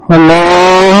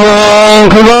الله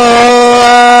أكبر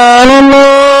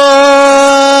الله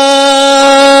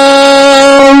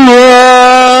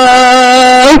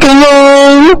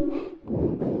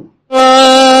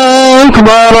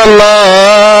أكبر الله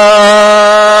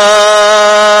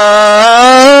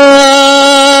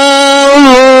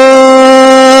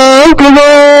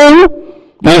أكبر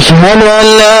أشهد أن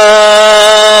لا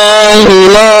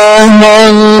إله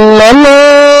إلا الله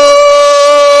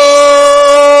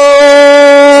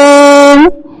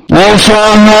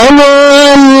أشهد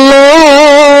أن لا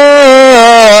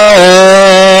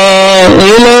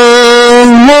إله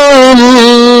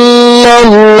إلا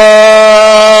الله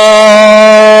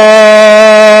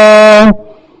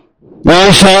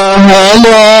أشهد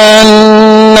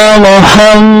أن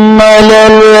محمدا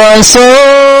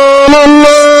رسول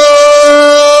الله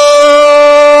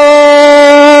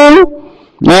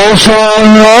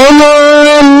أشهد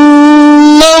أن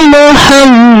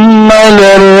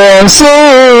محمدا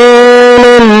رسول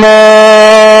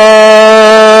الله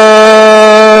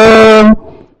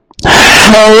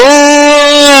حي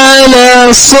على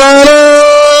الصلاة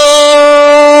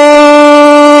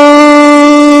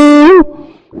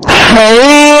حي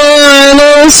على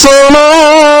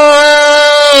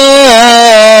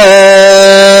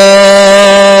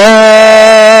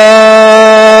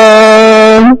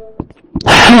الصلاة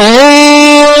حي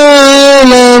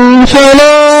على الفلاح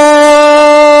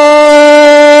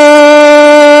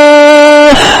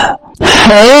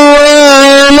حي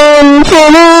على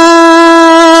الفلاح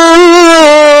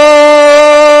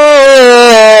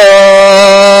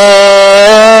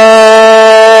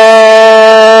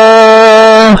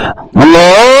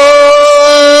الله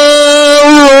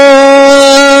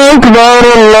أكبر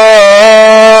الله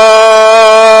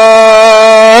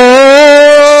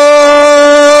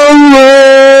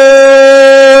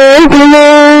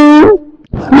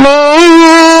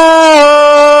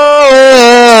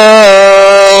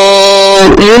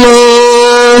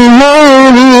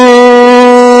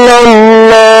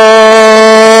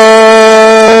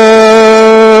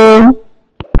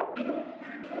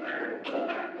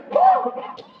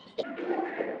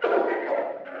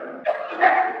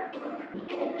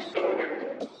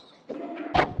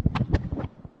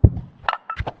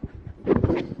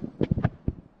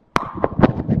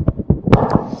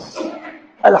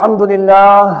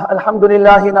الحمد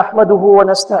لله نحمده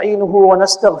ونستعينه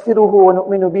ونستغفره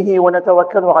ونؤمن به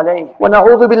ونتوكل عليه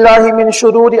ونعوذ بالله من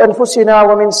شرور أنفسنا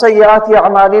ومن سيئات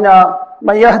أعمالنا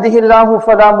من يهده الله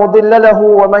فلا مضل له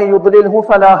ومن يضلله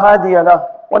فلا هادي له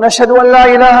ونشهد أن لا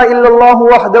إله إلا الله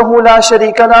وحده لا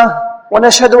شريك له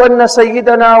ونشهد أن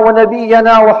سيدنا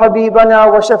ونبينا وحبيبنا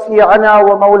وشفيعنا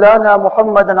ومولانا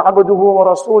محمدا عبده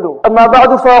ورسوله أما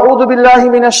بعد فأعوذ بالله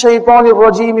من الشيطان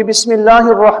الرجيم بسم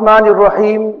الله الرحمن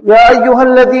الرحيم يا أيها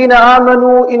الذين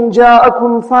آمنوا إن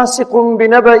جاءكم فاسق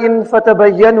بنبأ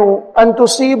فتبينوا أن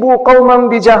تصيبوا قوما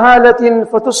بجهالة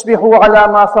فتصبحوا على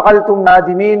ما فعلتم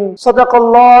نادمين صدق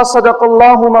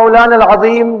الله مولانا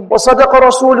العظيم وصدق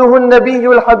رسوله النبي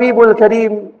الحبيب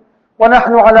الكريم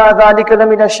ونحن على ذلك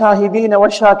لمن الشاهدين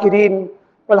والشاكرين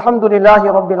والحمد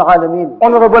لله رب العالمين.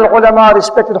 Honorable ulama,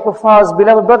 respected huffaz,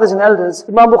 beloved brothers and elders,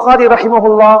 Imam Bukhari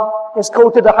rahimahullah has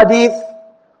quoted a hadith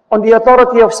on the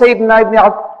authority of Sayyidina Ibn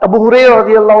Abu Hurairah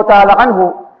radiyallahu ta'ala anhu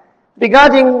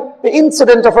regarding the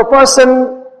incident of a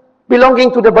person belonging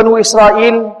to the Banu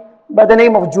Israel by the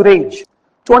name of Jurayj.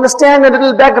 To understand a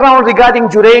little background regarding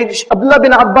Jurayj, Abdullah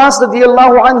bin Abbas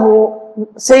radiyallahu anhu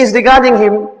says regarding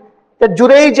him that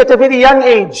Jurayj at a very young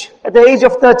age, at the age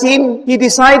of 13, he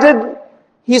decided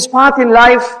his path in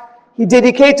life, he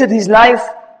dedicated his life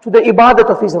to the ibadat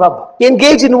of his Rabb. He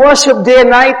engaged in worship day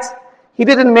and night, he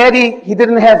didn't marry, he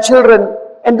didn't have children,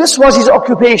 and this was his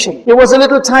occupation. There was a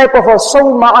little type of a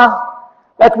sawma'ah,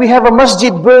 like we have a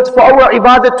masjid built for our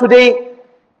ibadat today.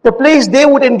 The place they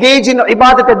would engage in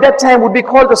ibadat at that time would be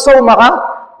called a sawma'ah,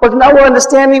 but in our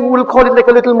understanding we will call it like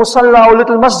a little musalla or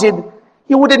little masjid.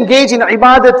 He would engage in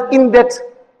ibadat in that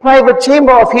private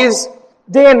chamber of his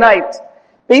day and night.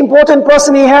 The important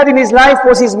person he had in his life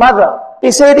was his mother.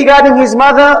 They say regarding his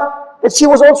mother that she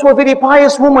was also a very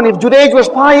pious woman. If Jurayj was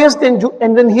pious,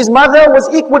 then his mother was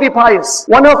equally pious.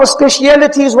 One of her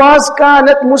specialities was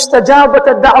كانت مستجابة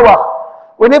الدعوة.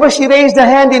 Whenever she raised her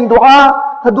hand in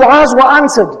dua, her du'as were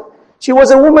answered. She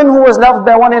was a woman who was loved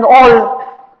by one and all.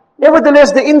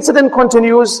 Nevertheless, the incident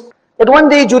continues that one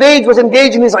day Jurayj was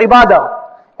engaged in his ibadah.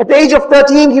 At the age of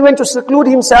 13, he went to seclude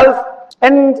himself,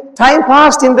 and time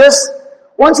passed in this.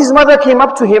 Once his mother came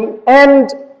up to him,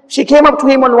 and she came up to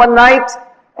him on one night,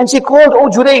 and she called, "O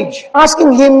Jurayj,"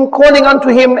 asking him, calling unto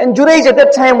him, and Jurayj at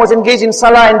that time was engaged in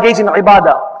salah, engaged in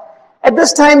ibadah. At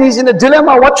this time, he's in a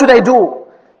dilemma, what should I do?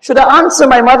 Should I answer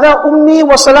my mother, Ummi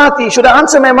wa salati? Should I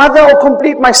answer my mother or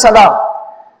complete my salah?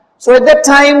 So at that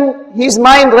time, his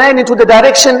mind ran into the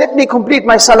direction, let me complete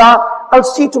my salah, I'll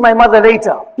see to my mother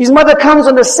later. His mother comes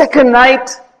on the second night,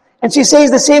 and she says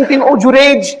the same thing, oh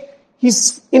Jurayj,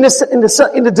 he's in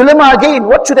the dilemma again,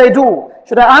 what should I do?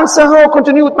 Should I answer her or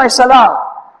continue with my salah?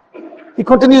 He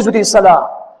continues with his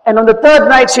salah. And on the third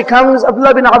night she comes,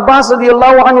 Abdullah bin Abbas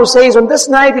radiallahu anhu says, on this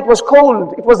night it was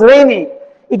cold, it was rainy,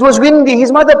 it was windy,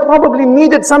 his mother probably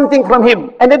needed something from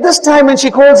him. And at this time when she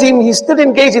calls him, he's still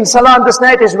engaged in salah on this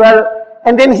night as well.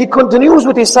 And then he continues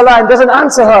with his salah and doesn't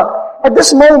answer her. At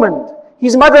this moment,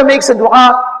 his mother makes a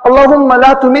dua, Allahumma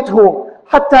la tumithu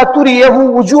hatta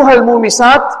turiyahu wujuha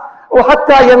al-mumisat or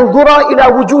hatta yandura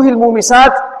ila wujuhi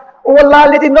al-mumisat. Oh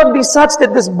Allah, let it not be such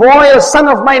that this boy or son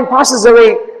of mine passes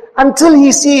away until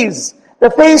he sees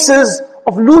the faces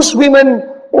of loose women,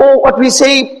 or what we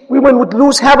say, women with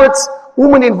loose habits,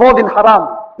 women involved in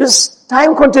haram. This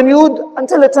time continued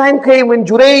until a time came when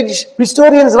Jurayj,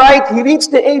 historians write, he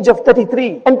reached the age of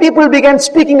 33. And people began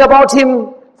speaking about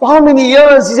him for how many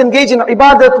years he's engaged in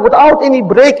ibadat without any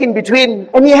break in between.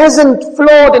 And he hasn't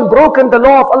flawed and broken the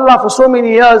law of Allah for so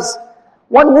many years.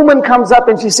 One woman comes up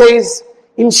and she says,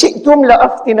 In shi'tum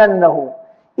la'aftinannahu.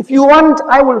 If you want,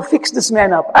 I will fix this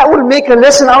man up. I will make a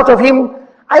lesson out of him.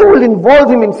 I will involve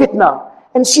him in fitna.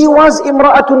 And she was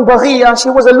imra'atun baghiya. She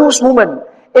was a loose woman,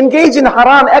 engaged in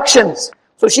haram actions.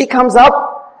 So she comes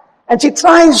up and she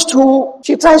tries to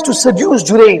seduce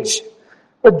Jurayj.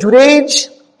 But Jurayj,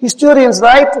 historians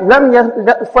write,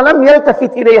 فَلَمْ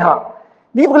يَلْتَفِتْ إِلَيْهَا.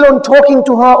 Leave alone talking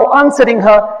to her or answering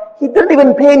her. He didn't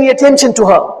even pay any attention to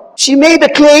her. She made a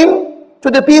claim to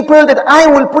the people that I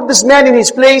will put this man in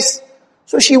his place.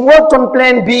 So she worked on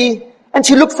plan B and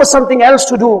she looked for something else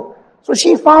to do. So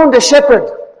she found a shepherd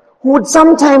who would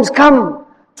sometimes come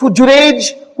to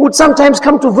Jurayj, who would sometimes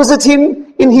come to visit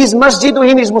him in his masjid or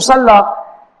in his musalla.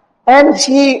 And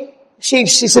she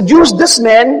seduced this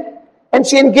man and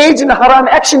she engaged in a haram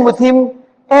action with him.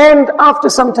 And after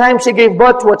some time she gave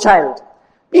birth to a child.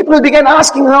 People began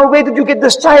asking her, where did you get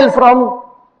this child from?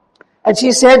 And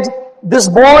she said, this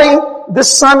boy,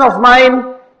 this son of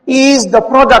mine is the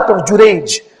product of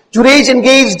Jurayj. Jurayj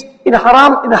engaged in a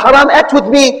haram act with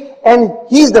me and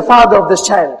he's the father of this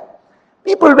child.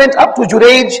 People went up to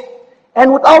Jurayj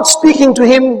and without speaking to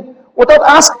him, without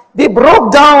asking, they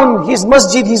broke down his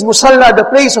masjid, his musalla, the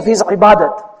place of his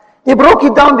ibadat. They broke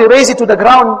it down, they raised it to the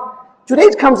ground.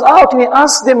 Jurayj comes out and he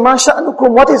asks them, Ma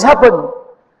sha'nukum, what has happened?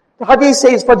 The hadith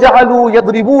says, فَجَعَلُوا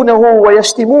يَضْرِبُونَهُ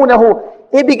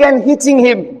وَيَشْتِمُونَهُ. They began hitting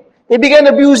him. They began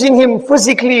abusing him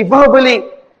physically, verbally.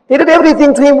 They did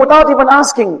everything to him without even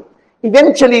asking.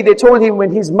 Eventually they told him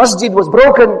when his masjid was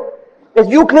broken, that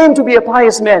you claim to be a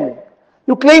pious man.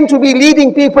 You claim to be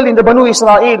leading people in the Banu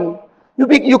Israel.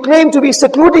 You claim to be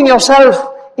secluding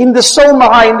yourself in this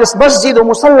sawma'a, in this masjid or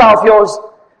musalla of yours.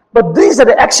 But these are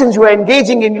the actions you are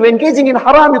engaging in. You are engaging in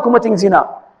haram, you are committing zina.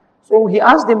 So he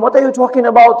asked them, what are you talking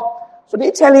about? So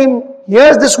they tell him,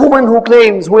 here's this woman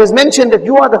who has mentioned that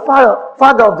you are the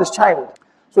father of this child.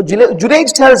 So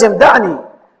Jurayj tells him, Da'ni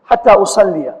hatta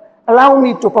usalliya. Allow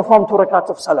me to perform 2 rakats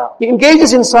of salah. He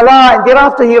engages in salah and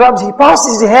thereafter he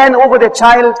passes his hand over the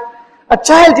child. A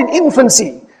child in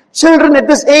infancy. Children at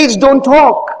this age don't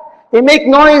talk. They make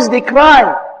noise, they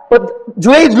cry. But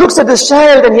Jurayj looks at this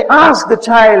child and he asks the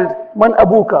child, Man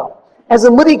abuka? As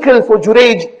a miracle for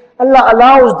Jurayj, Allah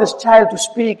allows this child to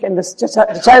speak and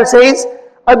the child says,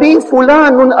 Abi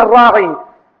fulanun ar-ra'i.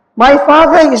 My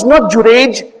father is not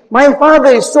Jurayj. My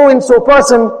father is so-and-so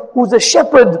person who's a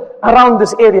shepherd around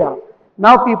this area.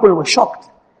 Now people were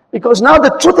shocked because now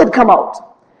the truth had come out.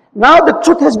 Now the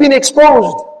truth has been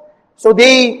exposed. So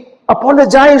they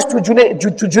apologized to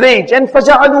Jurayj and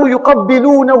فَجَعَلُوا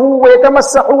يُقَبِّلُونَهُ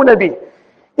وَيَتَمَسَّحُونَ بِهِ.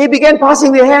 They began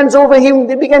passing their hands over him.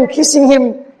 They began kissing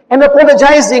him and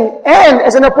apologizing. And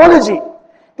as an apology,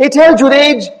 they tell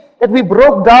Jurayj that we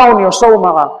broke down your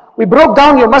sawma'a. We broke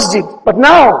down your masjid. But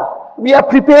now we are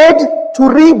prepared to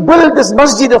rebuild this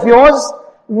masjid of yours,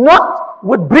 not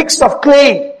with bricks of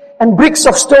clay and bricks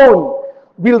of stone.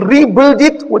 We'll rebuild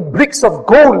it with bricks of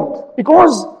gold.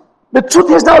 Because the truth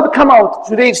has now come out.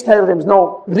 Jurayj tells them,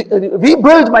 no,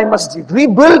 rebuild my masjid,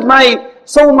 rebuild my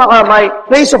sawma'a, my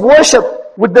place of worship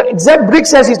with the exact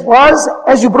bricks as it was.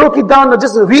 As you broke it down,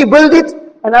 just rebuild it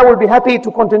and I will be happy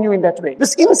to continue in that way.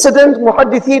 This incident,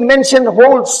 Muhaddithin mentioned,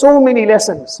 holds so many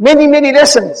lessons. Many, many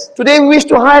lessons. Today we wish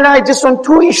to highlight just on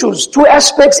 2 issues, 2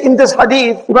 aspects in this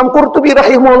hadith. Imam Qurtubi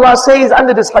rahimahullah says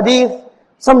under this hadith,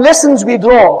 some lessons we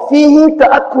draw. فِيهِ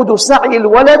تَأَكُّدُ سَعْيِ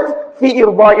الْوَلَدِ فِي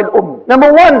إِرْضَاءِ الْأُمِّ.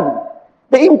 Number 1,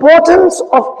 the importance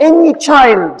of any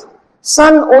child,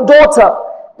 son or daughter,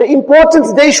 the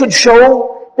importance they should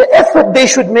show, the effort they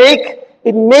should make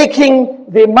in making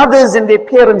their mothers and their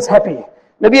parents happy.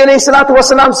 Nabi alayhi salatu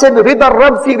wasalam said, Rida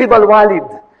Rabb fi Rida al-Walid.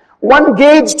 One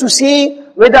gauge to see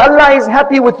whether Allah is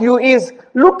happy with you is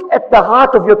look at the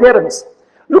heart of your parents.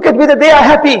 Look at whether they are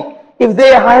happy. If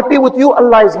they are happy with you,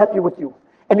 Allah is happy with you.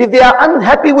 And if they are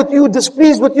unhappy with you,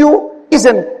 displeased with you,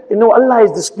 you know Allah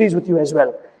is displeased with you as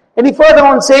well. And he further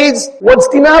on says,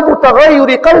 وَاجْتِنَابُ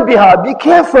تَغَيُّرِ قَلْبِهَا. Be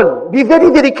careful, be very,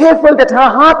 very careful that her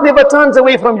heart never turns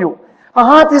away from you. Her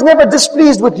heart is never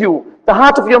displeased with you. The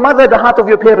heart of your mother, the heart of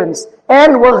your parents.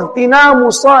 And وَاغْتِنَامُ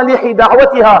صَالِحِ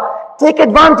دَعْوَتِهَا. Take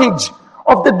advantage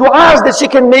of the du'as that she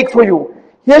can make for you.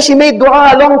 Here she made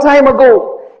dua a long time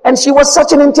ago. And she was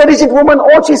such an intelligent woman.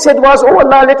 All she said was, oh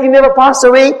Allah, let him never pass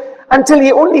away until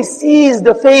he only sees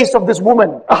the face of this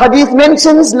woman. A hadith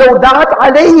mentions, لَوْ دَعَتْ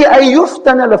عَلَيْهِ أَن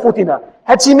يُفْتَنَ لَفُتِنَا.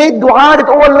 Had she made dua that,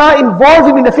 oh Allah, involve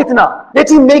him in the fitna. Let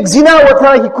him make zina with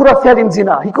her, he could have fell in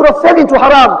zina. He could have fell into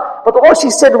haram. But all she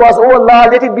said was, oh Allah,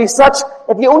 let it be such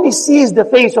that he only sees the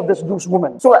face of this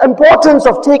woman. So importance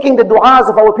of taking the du'as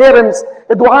of our parents,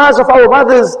 the du'as of our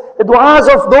mothers, the du'as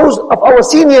of those of our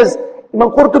seniors. Imam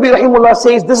Qurtubi rahimullah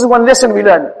says, this is one lesson we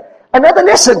learn. Another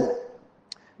lesson,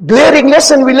 glaring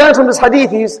lesson we learn from this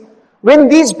hadith is, when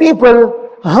these people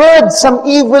heard some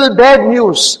evil, bad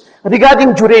news regarding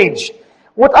Jurayj,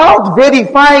 without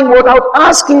verifying, without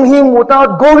asking him,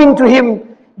 without going to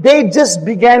him, they just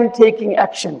began taking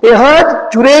action. They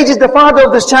heard Jurayj is the father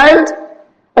of this child.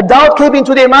 A doubt came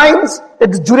into their minds that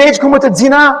Jurayj committed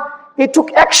zina. They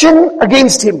took action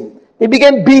against him. They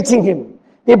began beating him.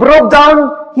 They broke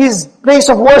down his place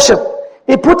of worship.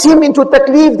 They put him into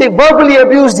taklif. They verbally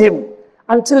abused him.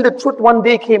 Until the truth one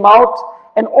day came out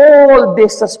and all their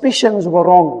suspicions were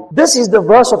wrong. This is the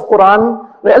verse of Quran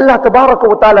where Allah Tabaraka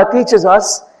wa Ta'ala teaches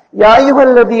us, Ya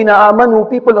ayyuhalladhina amanu,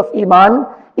 people of Iman,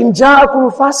 in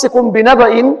ja'akum fasiqum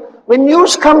binaba'in, when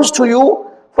news comes to you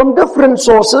from different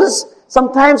sources,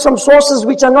 sometimes from sources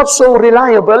which are not so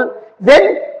reliable,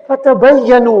 then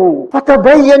fatabayyanu,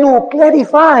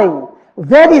 clarify,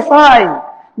 verify,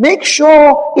 make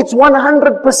sure it's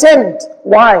 100%.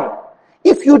 Why?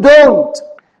 If you don't,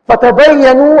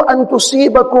 فَتَبَيَّنُوا أَن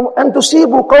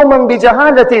تُصِيبُوا قَوْمًا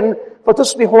بِجَهَالَةٍ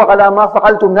فَتُصْبِحُوا عَلَى مَا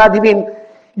فَعَلْتُمْ نَادِمِينَ.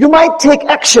 You might take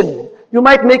action. You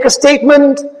might make a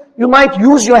statement. You might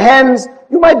use your hands.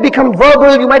 You might become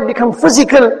verbal. You might become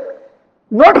physical.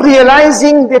 Not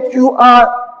realizing that you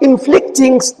are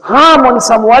inflicting harm on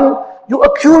someone. You're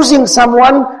accusing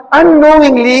someone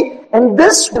unknowingly. And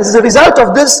this, as a result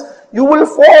of this, you will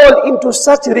fall into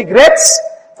such regrets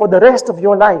for the rest of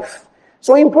your life.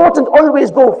 So important,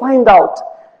 always go find out.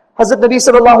 Hazrat Nabi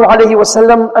sallallahu alayhi wa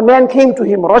sallam, a man came to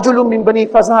him, Rajulun min Bani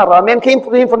Fazara, a man came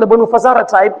to him from the Banu Fazara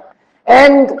tribe,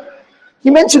 and he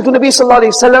mentioned to Nabi sallallahu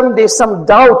alayhi wa sallam, there's some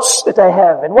doubts that I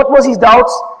have. And what was his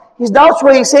doubts? His doubts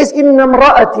were, he says, Inna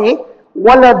mra'ati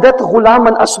waladat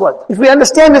ghulaman aswad. If we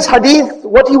understand this hadith,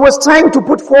 what he was trying to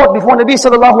put forth before Nabi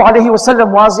sallallahu alayhi wa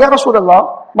sallam was, Ya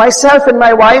Rasulullah, myself and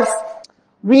my wife,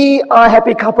 we are a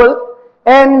happy couple,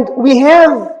 and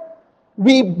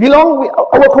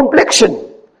our complexion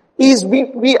is,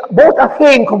 we both are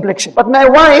fair in complexion. But my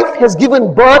wife has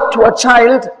given birth to a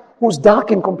child who's dark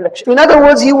in complexion. In other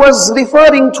words, he was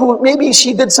referring to maybe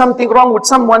she did something wrong with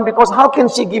someone, because how can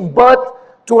she give birth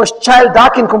to a child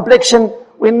dark in complexion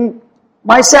when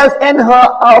myself and her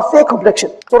are fair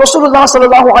complexion? So Rasulullah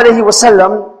sallallahu alayhi wa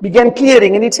sallam began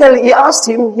clearing, and he asked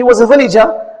him, he was a villager,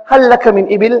 هَلْ لَكَ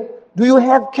مِنْ إِبِلٍ? Do you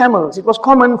have camels? It was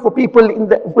common for people in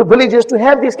the villages to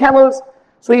have these camels.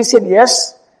 So he said,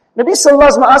 yes. Nabi sallallahu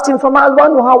alayhi wa sallam asked him, فَمَا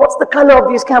أَلْوَانُهَا? What's the color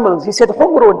of these camels? He said,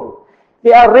 حُمْرٌ.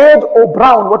 They are red or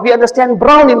brown. What we understand,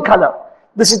 brown in color.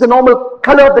 This is the normal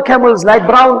color of the camels, light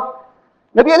brown.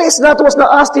 Nabi alayhi salatu wasallam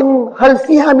asked him, هَلْ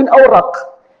فِيهَا مِنْ أَوْرَقٍ?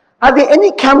 Are there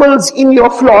any camels in your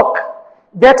flock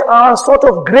that are sort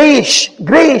of grayish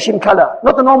in color?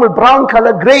 Not the normal brown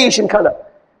color, grayish in color.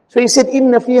 So he said,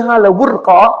 إِنَّ فِيهَا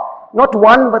لَوُرْقَى. Not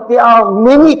one, but there are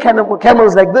many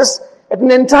camels like this. An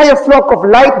entire flock of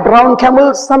light brown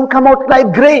camels, some come out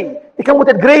light grey. They come with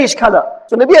a greyish color.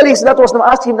 So Nabi alayhi salatu wasallam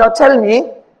asked him, now tell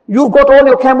me, you've got all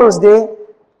your camels there.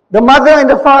 The mother and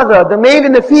the father, the male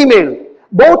and the female,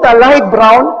 both are light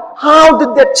brown. How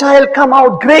did that child come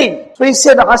out grey? So he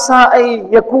said, عَسَىٰ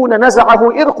أَن يَكُونَ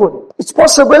نَزَعَهُ إِرْقٌ. It's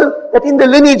possible that in the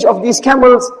lineage of these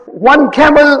camels, one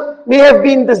camel may have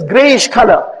been this greyish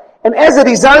color. And as a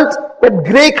result, that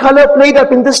grey color played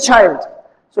up in this child.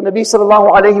 So Nabi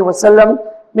sallallahu alayhi wa sallam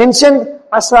mentioned,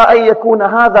 عَسَىٰ أَن يَكُونَ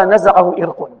هَذَا نَزَعَهُ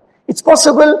إِرْقٌ. It's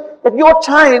possible that your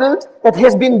child that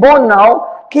has been born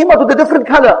now came out with a different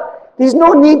color. There's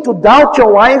no need to doubt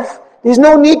your wife. There's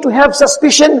no need to have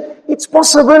suspicion. It's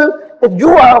possible that you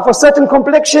are of a certain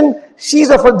complexion, she's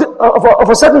of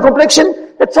a certain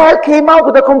complexion. The child came out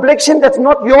with a complexion that's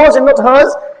not yours and not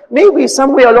hers. Maybe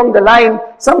somewhere along the line,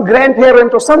 some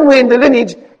grandparent or somewhere in the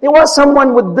lineage, there was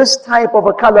someone with this type of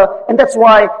a color, and that's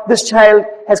why this child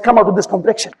has come out with this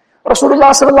complexion. Rasulullah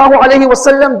sallallahu alayhi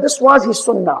wasallam, this was his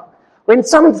sunnah. When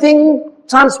something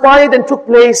transpired and took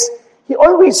place, he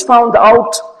always found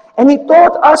out, and he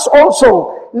taught us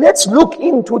also, let's look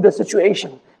into the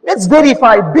situation. Let's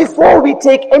verify before we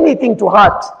take anything to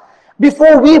heart.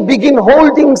 Before we begin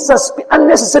holding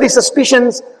unnecessary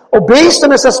suspicions, or based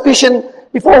on a suspicion,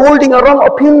 before holding a wrong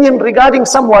opinion regarding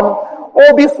someone,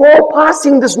 or before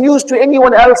passing this news to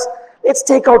anyone else, let's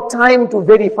take out time to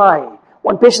verify.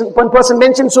 One person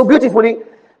mentioned so beautifully,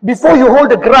 before you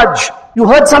hold a grudge, you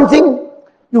heard something,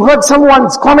 you heard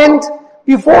someone's comment,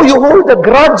 before you hold a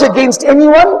grudge against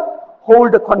anyone,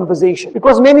 hold a conversation.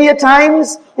 Because many a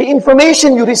times, the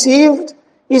information you received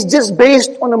is just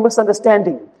based on a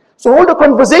misunderstanding. So hold a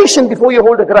conversation before you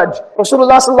hold a grudge.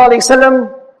 Rasulullah sallallahu alayhi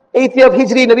wasallam, 8th year of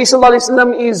Hijri, Nabi sallallahu alayhi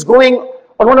wasallam is going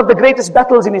on one of the greatest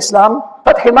battles in Islam,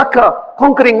 Fath Makkah,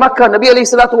 conquering Makkah. Nabi alayhi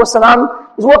salatu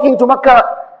wasalam is walking to Makkah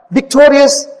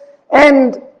victorious,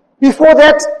 and before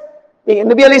that,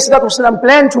 Nabi alayhi salatu wasalam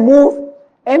planned to move,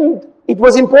 and it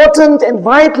was important and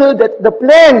vital that the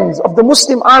plans of the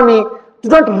Muslim army do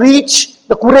not reach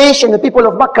the Quraysh and the people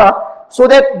of Makkah, so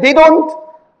that they don't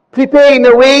prepare in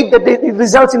a way that it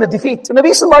results in a defeat. So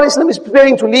Nabi sallallahu alayhi wasallam is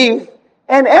preparing to leave,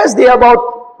 and as they are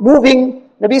about moving,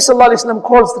 Nabi sallallahu alayhi wasallam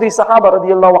calls 3 Sahaba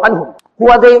radiallahu anhum. Who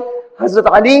are they? Hazrat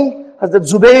Ali, Hazrat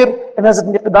Zubair, and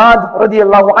Hazrat Miqdad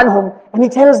radiallahu anhum. And he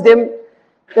tells them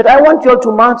that I want you all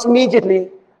to march immediately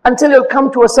until you'll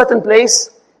come to a certain place.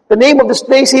 The name of this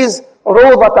place is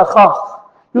Rawdat Akhah.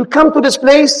 You'll come to this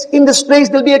place. In this place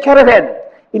there'll be a caravan.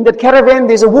 In that caravan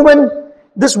there's a woman.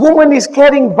 This woman is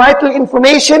carrying vital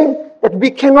information that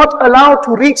we cannot allow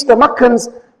to reach the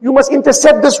Makkans. You must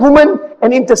intercept this woman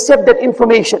and intercept that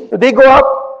information. So they go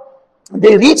up,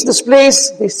 they reach this place,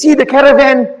 they see the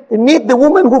caravan, they meet the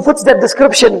woman who fits that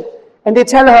description, and they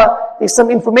tell her, there's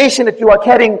some information that you are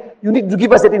carrying, you need to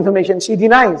give us that information. She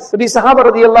denies. So these Sahaba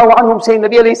radiallahu anhum saying,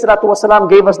 Nabi alayhi salatu wasalam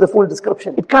gave us the full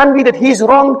description. It can't be that he's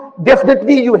wrong.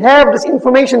 Definitely you have this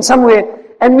information somewhere,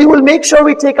 and we will make sure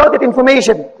we take out that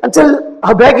information. Until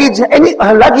her baggage,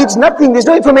 her luggage, nothing, there's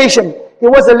no information. There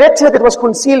was a letter that was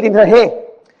concealed in her hair,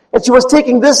 that she was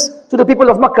taking this to the people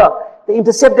of Makkah. They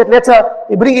intercept that letter,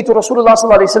 they bring it to Rasulullah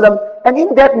sallallahu alayhi wasallam, and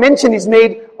in that mention is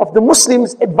made of the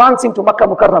Muslims advancing to Makkah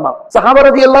Mukarramah.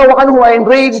 Sahaba radiallahu anhu are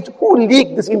enraged. Who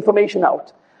leaked this information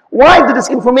out? Why did this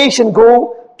information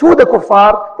go to the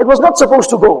kuffar? It was not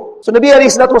supposed to go. So Nabi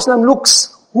alayhi salatu wasallam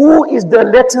looks, who is the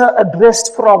letter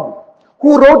addressed from?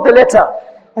 Who wrote the letter?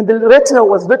 And the letter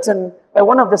was written by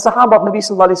one of the Sahaba of Nabi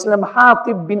sallallahu alayhi wasallam,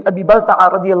 Hatib bin Abi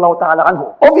Balta'a radiallahu ta'ala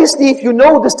anhu. Obviously, if you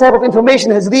know this type of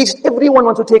information has reached, everyone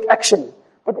wants to take action.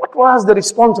 But what was the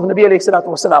response of Nabi alayhi salatu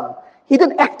wasallam? He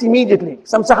didn't act immediately.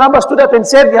 Some Sahaba stood up and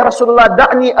said, Ya Rasulullah,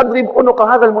 da'ni adrib unuqa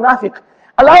hadha al-munafiq.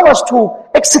 Allow us to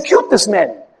execute this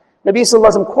man. Nabi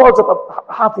sallallahu alayhi wasallam calls up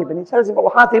Hatib and he tells him,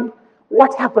 oh Hatib,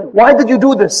 what happened? Why did you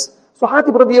do this? So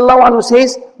Hatib radiallahu anhu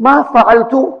says, Ma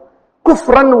fa'altu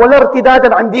kufran wala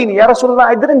irtidadan an dini. Ya Rasulullah,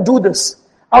 I didn't do this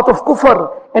out of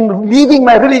kufr and leaving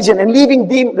my religion and leaving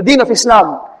the deen of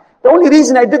Islam. The only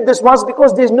reason I did this was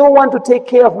because there's no one to take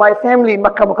care of my family in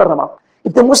Makkah Mukarramah.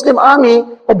 If the Muslim army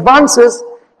advances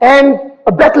and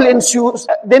a battle ensues,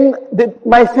 then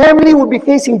my family would be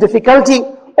facing difficulty.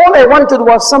 All I wanted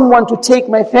was someone to take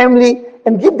my family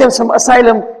and give them some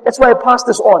asylum. That's why I passed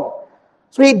this on.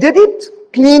 So he did it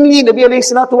cleanly. Nabi alayhi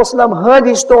salatu wasalam heard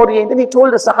his story, and then he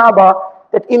told the Sahaba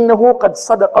that innahu qad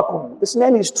sadaqakum. This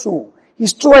man is true.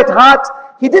 He's true at heart.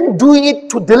 He didn't do it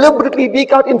to deliberately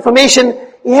leak out information.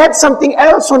 He had something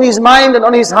else on his mind and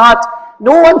on his heart.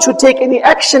 No one should take any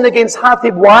action against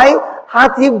Hatib. Why?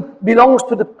 Hatib belongs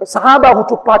to the Sahaba who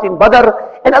took part in Badr,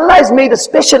 and Allah has made a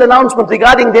special announcement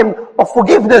regarding them of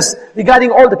forgiveness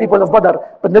regarding all the people of Badr.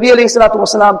 But Nabi alayhi salatu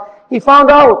wasalam, he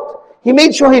found out. He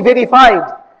made sure he verified.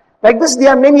 Like this, there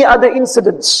are many other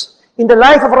incidents in the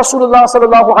life of Rasulullah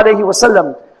sallallahu alayhi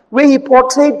wasallam where he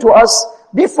portrayed to us,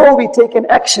 before we take an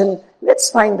action, let's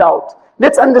find out.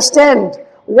 Let's understand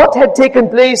what had taken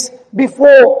place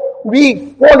before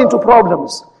we fall into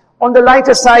problems. On the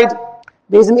lighter side,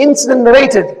 there's an incident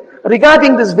narrated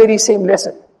regarding this very same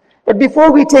lesson. That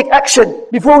before we take action,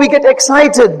 before we get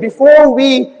excited, before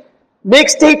we make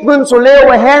statements or lay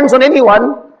our hands on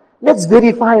anyone, let's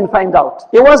verify and find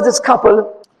out. There was this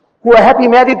couple who were a happy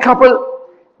married couple.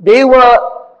 They were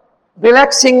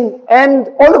relaxing, and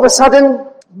all of a sudden,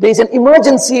 there's an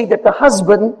emergency that the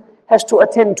husband has to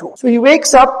attend to. So he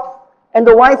wakes up and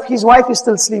his wife is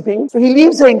still sleeping. So he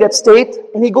leaves her in that state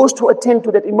and he goes to attend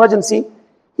to that emergency.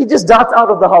 He just darts out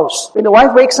of the house. When the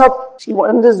wife wakes up, she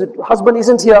wonders the husband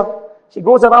isn't here. She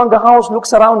goes around the house,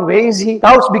 looks around, where is he?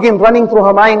 Doubts begin running through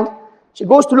her mind. She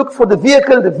goes to look for the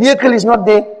vehicle is not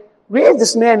there. Where has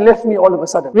this man left me all of a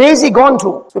sudden? Where is he gone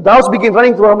to? So doubts begin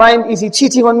running through her mind. Is he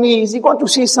cheating on me? Is he going to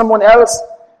see someone else?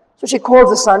 So she calls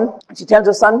the son, and she tells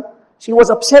the son, she was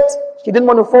upset, she didn't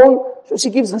want to phone, so she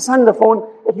gives her son the phone,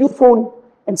 if you phone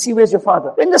and see where's your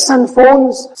father. When the son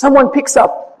phones, someone picks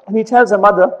up, and he tells her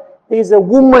mother, there's a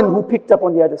woman who picked up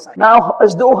on the other side. Now,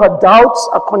 as though her doubts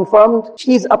are confirmed,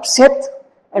 she's upset,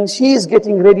 and she's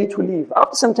getting ready to leave.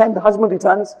 After some time, the husband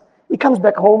returns, he comes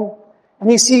back home,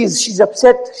 and he sees she's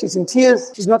upset, she's in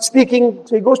tears, she's not speaking,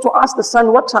 so he goes to ask the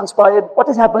son what transpired, what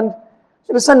has happened.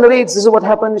 So the son narrates, this is what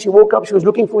happened, she woke up, she was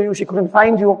looking for you, she couldn't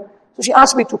find you. So she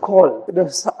asked me to call. The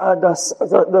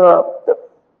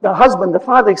husband, the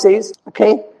father says,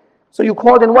 okay, so you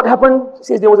called and what happened? He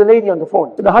says there was a lady on the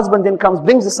phone. So the husband then comes,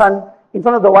 brings the son in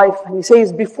front of the wife, and he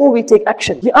says, before we take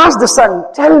action, he asked the son,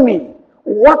 tell me,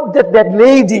 what did that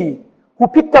lady who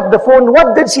picked up the phone,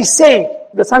 what did she say?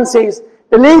 The son says,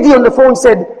 the lady on the phone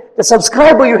said, the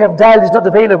subscriber you have dialed is not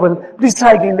available, please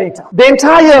try again later. The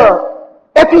entire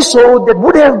episode that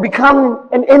would have become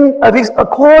a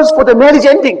cause for the marriage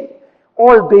ending,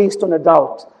 all based on a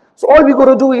doubt. So all we got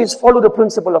to do is follow the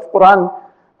principle of Quran,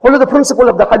 follow the principle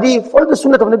of the Hadith, follow the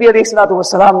Sunnah of Nabi alayhi salatu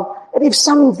wasalam, and if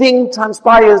something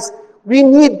transpires, we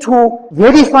need to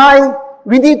verify,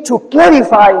 we need to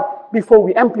clarify before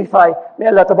we amplify. May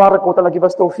Allah tabarak wa ta'ala give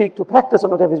us tawfiq to practice on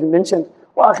whatever has been mentioned.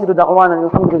 Wa akhiru da'wana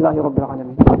alhamdulillahi rabbil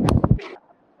alameen.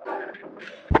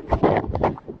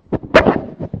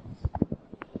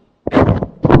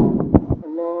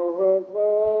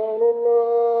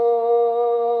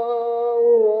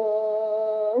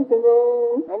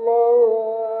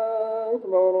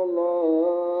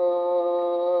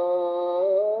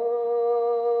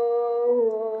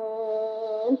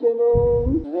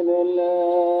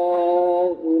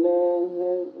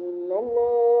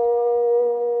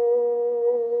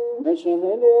 أشهد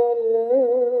أن لا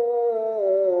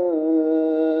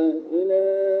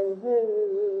إله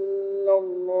إلا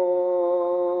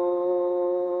الله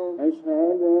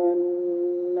أشهد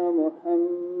أن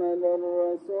محمدا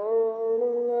رسول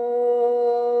الله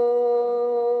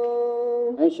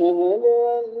أشهد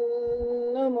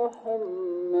أن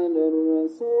محمدا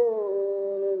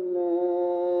رسول الله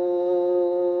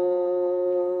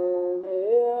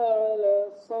حي على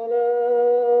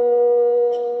الصلاة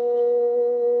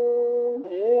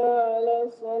حي على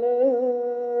الصلاة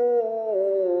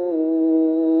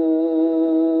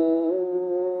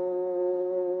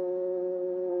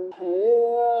حي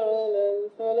على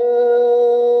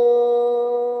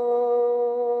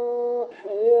الفلاح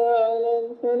حي على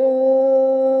الفلاح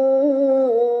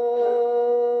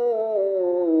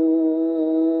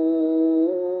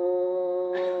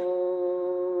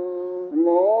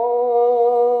الله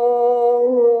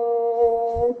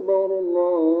أكبر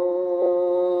الله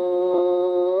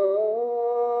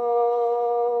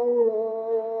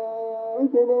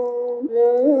أكبر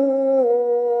لا إله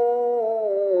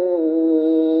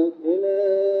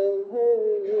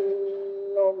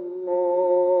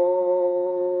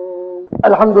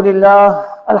إلا الله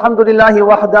الحمد لله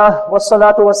وحده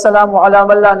والصلاة والسلام على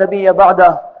من لا نبي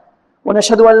بعده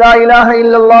ونشهد أن لا إله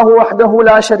إلا الله وحده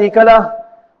لا شريك له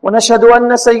ونشهد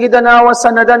أن سيدنا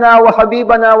وسندنا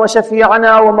وحبيبنا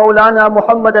وشفيعنا ومولانا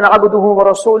محمدا عبده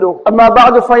ورسوله أما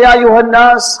بعد فيا أيها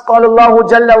الناس قال الله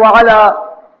جل وعلا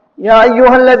يا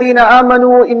أيها الذين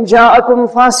آمنوا إن جاءكم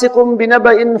فاسق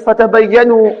بنبأ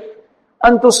فتبينوا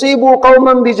أن تصيبوا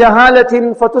قوما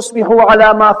بجهالة فتصبحوا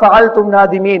على ما فعلتم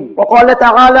نادمين وقال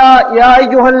تعالى يا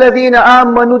أيها الذين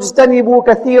آمنوا اجتنبوا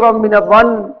كثيرا من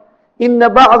الظن إن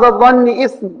بعض الظن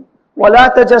إثم ولا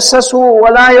تجسسوا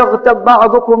ولا يغتب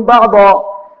بعضكم بعضا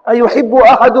أيحب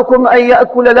أحدكم أن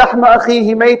يأكل لحم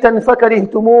أخيه ميتا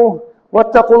فكرهتموه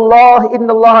واتقوا الله إن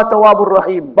الله تواب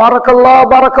رحيم بارك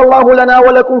الله لنا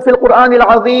ولكم في القرآن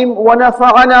العظيم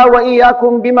ونفعنا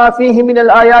وإياكم بما فيه من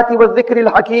الآيات والذكر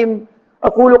الحكيم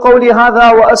أقول قولي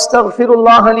هذا وأستغفر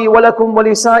الله لي ولكم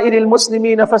ولسائر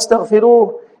المسلمين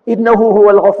فاستغفروه إنه هو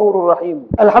الغفور الرحيم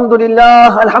الحمد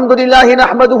لله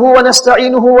نحمده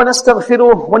ونستعينه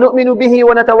ونستغفره ونؤمن به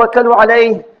ونتوكل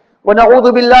عليه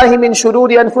ونعوذ بالله من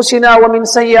شرور أنفسنا ومن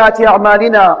سيئات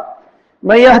أعمالنا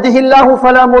من يهده الله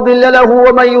فلا مضل له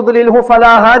ومن يضلله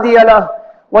فلا هادي له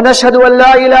ونشهد أن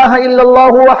لا إله إلا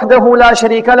الله وحده لا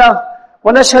شريك له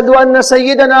ونشهد أن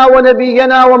سيدنا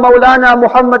ونبينا ومولانا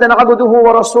محمدا عبده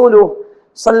ورسوله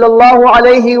صلى الله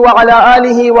عليه وعلى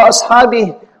آله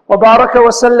وأصحابه وبارك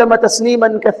وسلم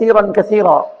تسليما كثيرا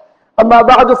كثيرا. أما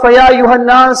بعد، فيا أيها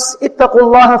الناس اتقوا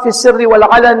الله في السر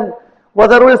والعلن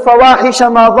وذروا الفواحش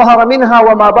ما ظهر منها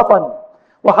وما بطن،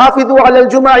 وحافظوا على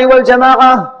الجمع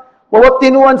والجماعة،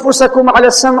 ووطنوا أنفسكم على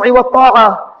السمع والطاعة،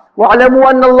 واعلموا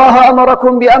أن الله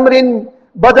أمركم بأمر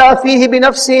بدأ فيه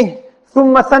بنفسه،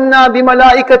 ثم ثنى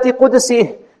بملائكة قدسه،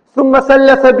 ثم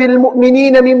ثلث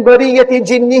بالمؤمنين من برية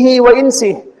جنه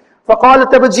وإنسه، فقال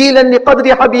تبجيلا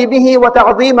لقدر حبيبه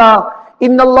وتعظيما: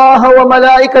 إن الله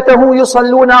وملائكته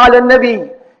يصلون على النبي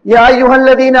يا أيها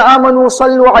الذين آمنوا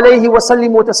صلوا عليه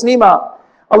وسلموا تسليما.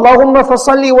 اللهم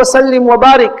فصل وسلم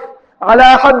وبارك على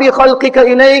أحب خلقك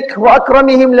إليك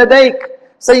وأكرمهم لديك،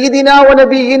 سيدنا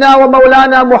ونبينا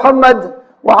ومولانا محمد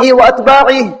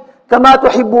وأتباعه، كما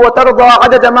تحب وترضى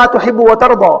عدد ما تحب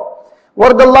وترضى.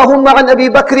 وارض اللهم عن أبي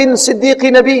بكر صديق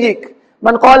نبيك،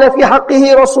 من قال في حقه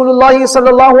رسول الله صلى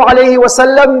الله عليه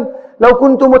وسلم: لو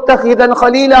كنت متخذا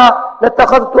خليلا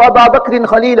لاتخذت أبا بكر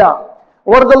خليلا.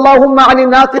 وارض اللهم عن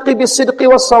الناطق بالصدق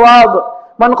والصواب،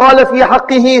 من قال في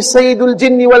حقه سيد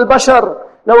الجن والبشر: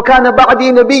 لو كان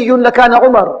بعدي نبي لكان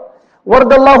عمر.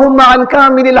 وارض اللهم عن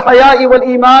كامل الحياء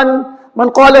والإيمان، من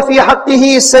قال في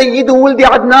حقه سيد ولد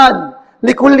عدنان: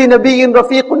 لكل نبي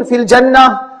رفيق في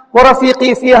الجنة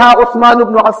ورفيقي فيها عثمان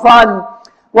بن عفان.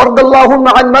 وارض اللهم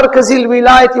عن مركز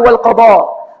الولاية والقضاء،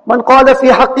 من قال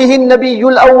في حقه النبي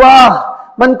الأواه: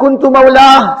 من كنت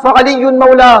مولاه فعلي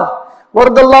مولاه.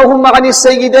 وارض اللهم عن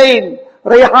السيدين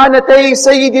ريحانتي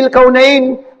سيد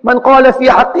الكونين، من قال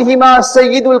في حقهما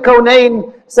سيد الكونين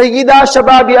سيدا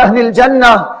شباب أهل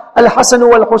الجنة الحسن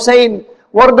والحسين.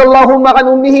 وارض اللهم عن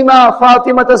أمهما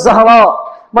فاطمة الزهراء،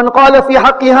 من قال في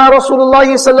حقها رسول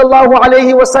الله صلى الله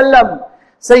عليه وسلم: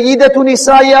 سيدة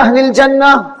نساء أهل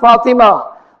الجنة فاطمة.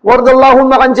 وارض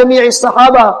اللهم عن جميع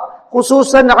الصحابة،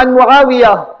 خصوصا عن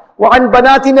معاوية، وعن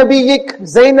بنات نبيك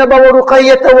زينب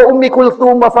ورقية وأم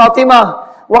كلثوم وفاطمة،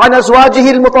 وعن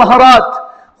أزواجه المطهرات،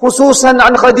 خصوصا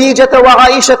عن خديجة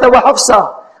وعائشة وحفصة،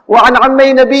 وعن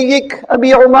عمي نبيك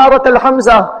أبي عمارة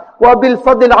الحمزة وأبي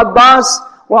الفضل العباس،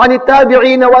 وعن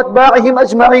التابعين وأتباعهم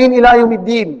أجمعين إلى يوم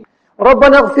الدين.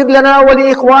 ربنا اغفر لنا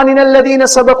ولإخواننا الذين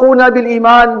سبقونا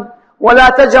بالإيمان، ولا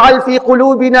تجعل في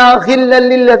قلوبنا غلا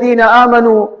للذين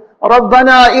آمنوا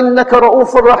ربنا إنك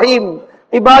رؤوف رحيم.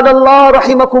 عباد الله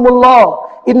رحمكم الله،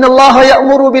 إن الله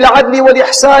يأمر بالعدل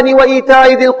والإحسان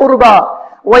وإيتاء ذي القربى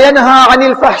وينهى عن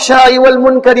الفحشاء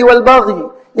والمنكر والبغي،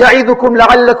 يعظكم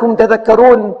لعلكم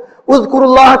تذكرون. اذكروا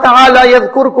الله تعالى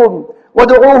يذكركم،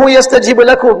 وادعوه يستجب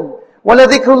لكم،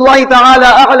 ولذكر الله تعالى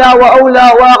أعلى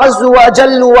وأولى وأعز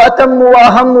وأجل وأتم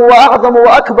وأهم وأعظم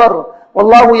وأكبر،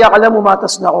 والله يعلم ما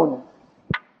تصنعون.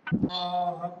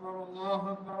 الله أكبر الله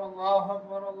أكبر الله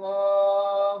أكبر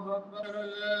الله أكبر.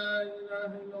 لا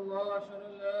إله إلا الله، أشهد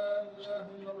أن لا إله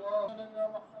إلا الله، أشهد أن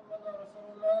محمدا رسول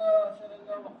الله، أشهد أن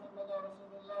محمدا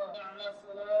رسول الله. على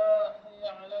الصلاة، حي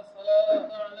على الصلاة،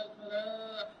 على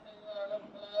الفلاح، حي على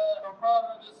الفلاح.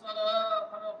 قامت الصلاة،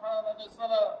 قد قامت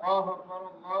الصلاة. الله أكبر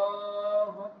الله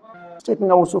أكبر. Taking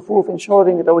our sufuf,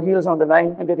 ensuring that our heels are on the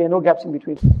line and that there are no gaps in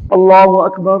between. Allahu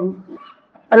Akbar.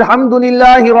 الحمد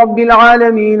لله رب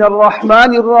العالمين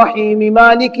الرحمن الرحيم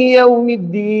مالك يوم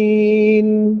الدين،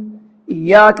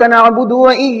 إياك نعبد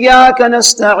وإياك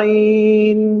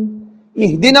نستعين،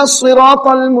 اهدنا الصراط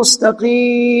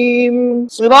المستقيم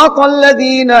صراط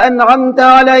الذين أنعمت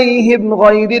عليهم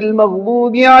غير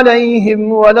المغضوب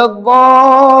عليهم ولا الضالين.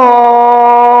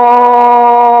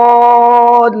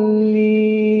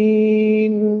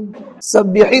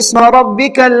 سبح اسم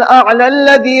ربك الأعلى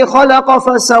الذي خلق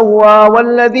فسوى،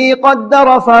 والذي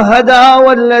قدر فهدى،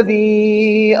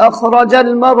 والذي أخرج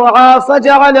المرعى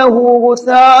فجعله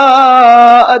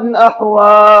غثاء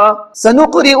أحوى.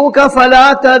 سنقرئك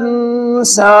فلا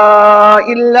تنسى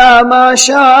إلا ما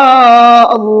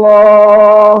شاء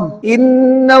الله،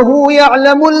 إنه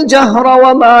يعلم الجهر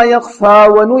وما يخفى،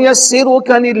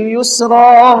 ونيسرك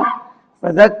لليسرى،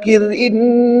 فذكر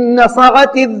إن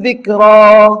نفعت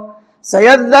الذكرى.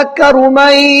 سيذكر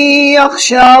من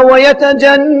يخشى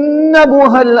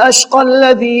ويتجنبها الأشقى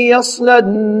الذي يصلى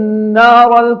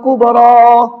النار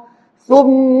الكبرى،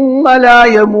 ثم لا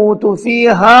يموت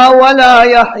فيها ولا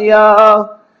يحيا.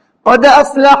 قد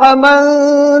أفلح من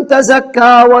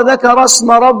تزكى وذكر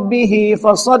اسم ربه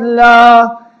فصلى،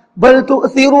 بل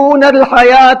تؤثرون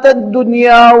الحياة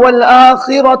الدنيا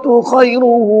والآخرة خير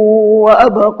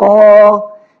وأبقى.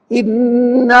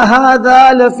 إن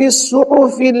هذا لفي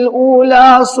الصحف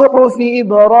الأولى، صحف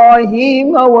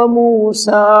إبراهيم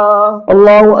وموسى.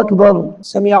 الله أكبر.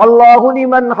 سمع الله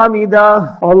لمن حمده.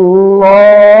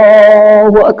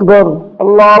 الله أكبر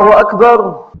الله أكبر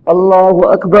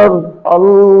الله أكبر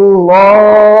الله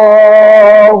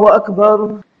أكبر.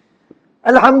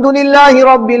 الحمد لله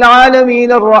رب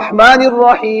العالمين الرحمن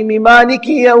الرحيم مالك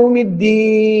يوم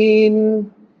الدين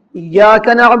إياك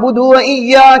نعبد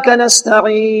وإياك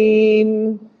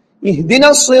نستعين اهدنا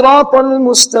الصراط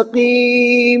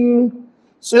المستقيم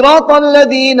صراط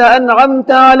الذين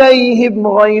أنعمت عليهم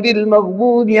غير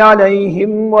المغضوب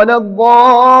عليهم ولا الضالين.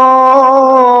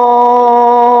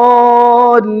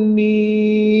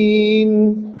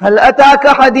 هل أتاك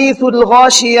حديث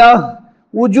الغاشية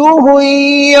وجوه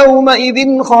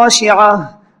يومئذ خاشعة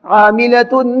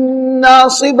عاملة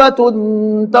ناصبة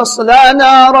تصلى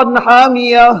نارا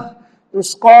حامية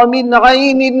تسقى من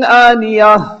عين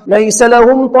آنية ليس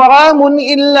لهم طعام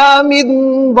إلا من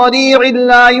ضريع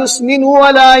لا يسمن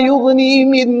ولا يغني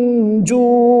من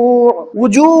جوع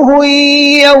وجوه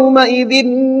يومئذ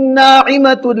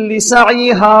ناعمة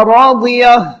لسعيها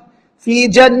راضية في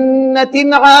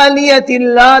جنة عالية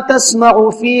لا تسمع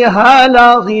فيها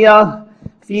لاغية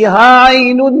فيها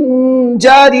عين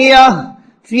جارية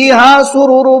فيها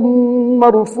سرر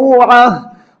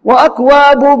مرفوعة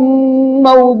وأكواب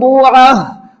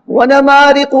موضوعة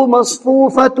ونمارق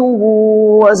مصفوفة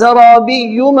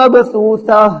وزرابي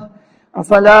مبثوثة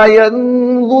أفلا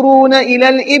ينظرون إلى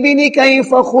الإبل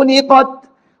كيف خلقت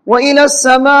وإلى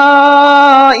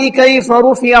السماء كيف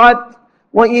رفعت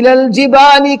وإلى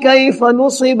الجبال كيف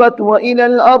نصبت وإلى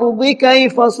الأرض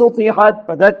كيف سطحت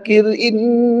فذكر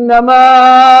إنما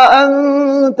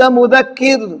أنت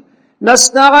مذكر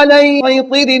لست عليه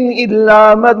مسيطر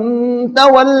إلا من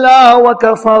تولى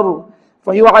وكفر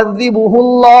فيعذبه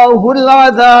الله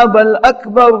العذاب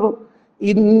الأكبر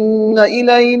إن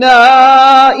إلينا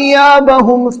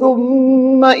إيابهم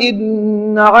ثم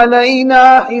إن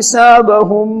علينا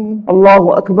حسابهم.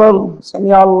 الله أكبر.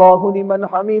 سمع الله لمن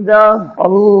حمده.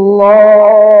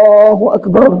 الله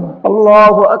أكبر.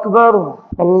 الله أكبر.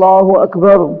 الله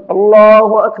أكبر.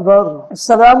 الله أكبر.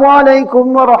 السلام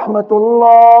عليكم ورحمة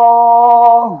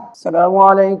الله. السلام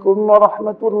عليكم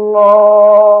ورحمة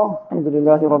الله. الحمد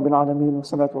لله رب العالمين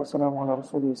والصلاة والسلام على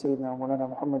رسوله سيدنا مولانا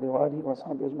محمد وآله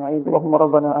وصحبه أجمعين. اللهم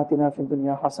ربنا آتنا في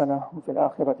الدنيا حسنة وفي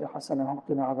الآخرة حسنة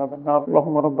وقنا عذاب النار.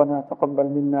 اللهم ربنا تقبل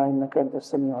منا إنك أنت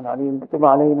السميع العليم وتب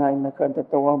علينا إنك أنت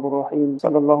التواب الرحيم.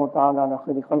 صلى الله تعالى على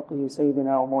خير خلقه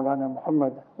سيدنا ومولانا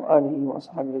محمد وآله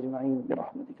وأصحابه أجمعين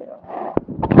برحمتك يا رب.